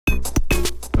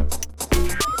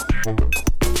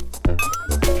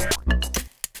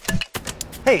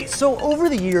Hey, so over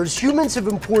the years, humans have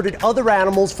imported other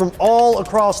animals from all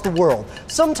across the world.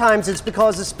 Sometimes it's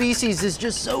because a species is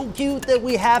just so cute that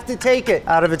we have to take it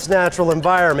out of its natural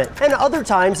environment. And other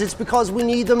times it's because we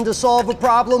need them to solve a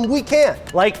problem we can't,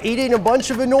 like eating a bunch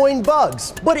of annoying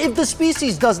bugs. But if the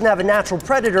species doesn't have a natural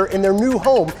predator in their new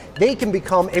home, they can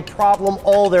become a problem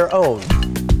all their own.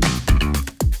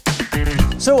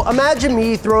 So imagine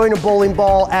me throwing a bowling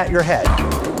ball at your head.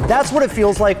 That's what it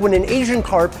feels like when an Asian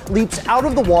carp leaps out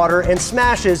of the water and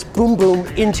smashes, boom boom,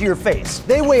 into your face.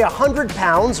 They weigh 100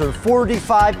 pounds or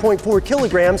 45.4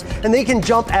 kilograms, and they can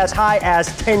jump as high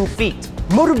as 10 feet.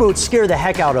 Motorboats scare the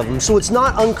heck out of them, so it's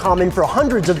not uncommon for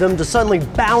hundreds of them to suddenly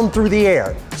bound through the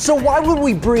air. So why would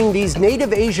we bring these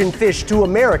native Asian fish to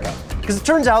America? Because it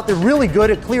turns out they're really good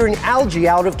at clearing algae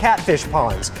out of catfish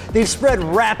ponds. They've spread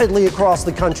rapidly across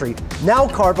the country. Now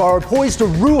carp are poised to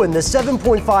ruin the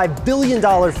 $7.5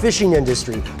 billion fishing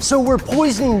industry. So we're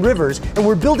poisoning rivers and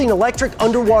we're building electric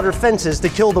underwater fences to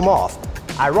kill them off.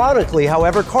 Ironically,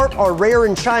 however, carp are rare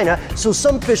in China, so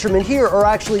some fishermen here are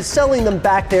actually selling them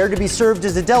back there to be served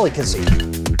as a delicacy.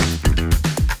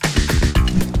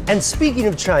 And speaking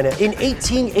of China, in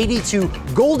 1882,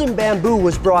 golden bamboo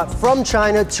was brought from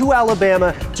China to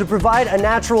Alabama to provide a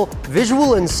natural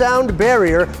visual and sound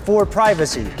barrier for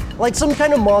privacy. Like some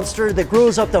kind of monster that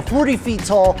grows up to 40 feet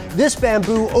tall, this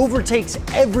bamboo overtakes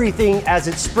everything as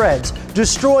it spreads,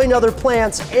 destroying other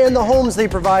plants and the homes they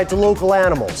provide to local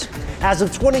animals. As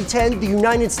of 2010, the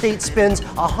United States spends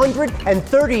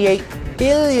 $138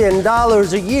 billion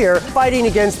a year fighting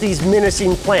against these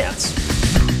menacing plants.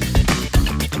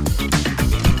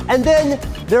 And then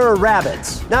there are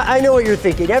rabbits. Now, I know what you're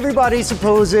thinking. Everybody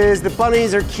supposes that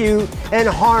bunnies are cute and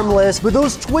harmless, but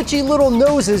those twitchy little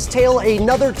noses tell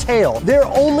another tale. They're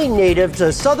only native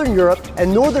to Southern Europe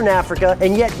and Northern Africa,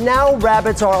 and yet now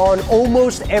rabbits are on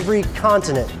almost every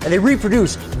continent, and they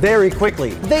reproduce very quickly.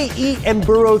 They eat and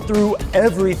burrow through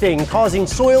everything, causing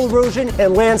soil erosion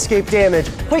and landscape damage.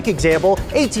 Quick example,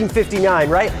 1859,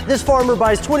 right? This farmer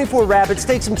buys 24 rabbits,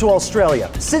 takes them to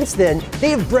Australia. Since then,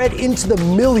 they have bred into the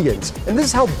millions. And this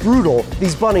is how brutal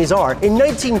these bunnies are. In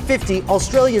 1950,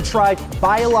 Australia tried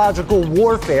biological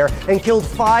warfare and killed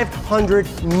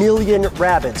 500 million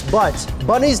rabbits. But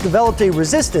bunnies developed a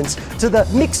resistance to the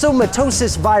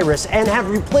myxomatosis virus and have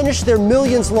replenished their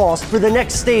millions lost for the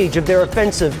next stage of their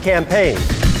offensive campaign.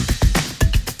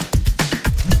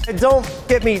 Don't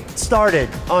get me started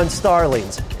on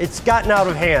starlings. It's gotten out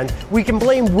of hand. We can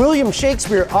blame William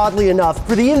Shakespeare, oddly enough,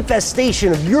 for the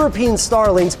infestation of European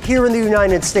starlings here in the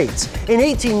United States. In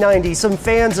 1890, some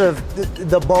fans of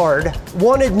the Bard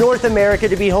wanted North America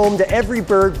to be home to every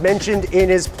bird mentioned in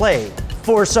his play,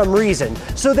 for some reason.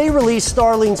 So they released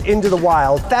starlings into the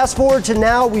wild. Fast forward to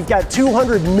now, we've got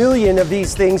 200 million of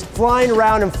these things flying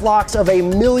around in flocks of 1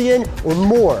 million or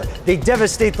more. They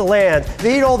devastate the land.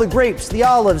 They eat all the grapes, the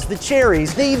olives, the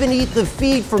cherries. They even eat the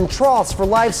feed from troughs for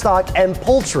livestock and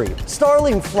poultry.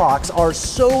 Starling flocks are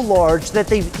so large that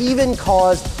they've even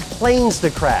caused planes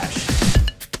to crash.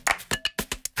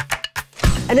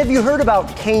 And have you heard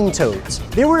about cane toads?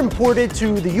 They were imported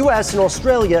to the US and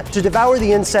Australia to devour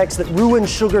the insects that ruin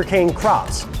sugarcane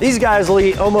crops. These guys will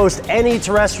eat almost any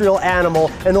terrestrial animal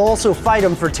and they'll also fight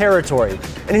them for territory.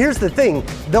 And here's the thing,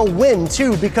 they'll win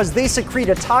too because they secrete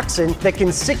a toxin that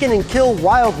can sicken and kill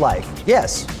wildlife.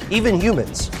 Yes, even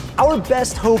humans. Our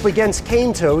best hope against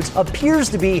cane toads appears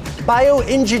to be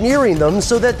bioengineering them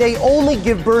so that they only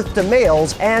give birth to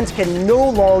males and can no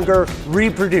longer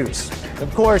reproduce.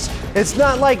 Of course, it's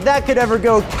not like that could ever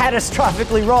go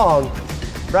catastrophically wrong,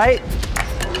 right?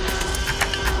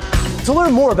 To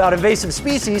learn more about invasive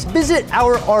species, visit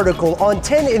our article on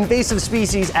 10 invasive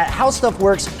species at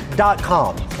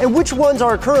howstuffworks.com. And which ones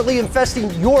are currently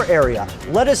infesting your area?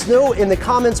 Let us know in the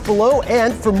comments below,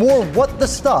 and for more What the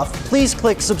Stuff, please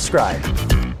click subscribe.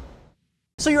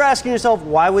 So you're asking yourself,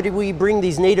 why would we bring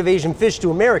these native Asian fish to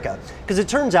America? Because it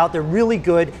turns out they're really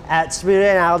good at spitting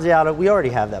algae out of, we already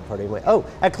have that part anyway. Oh,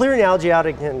 at clearing algae out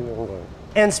of,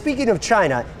 and speaking of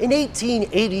China, in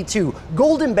 1882,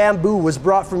 golden bamboo was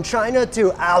brought from China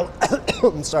to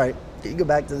I'm sorry, can you go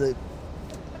back to the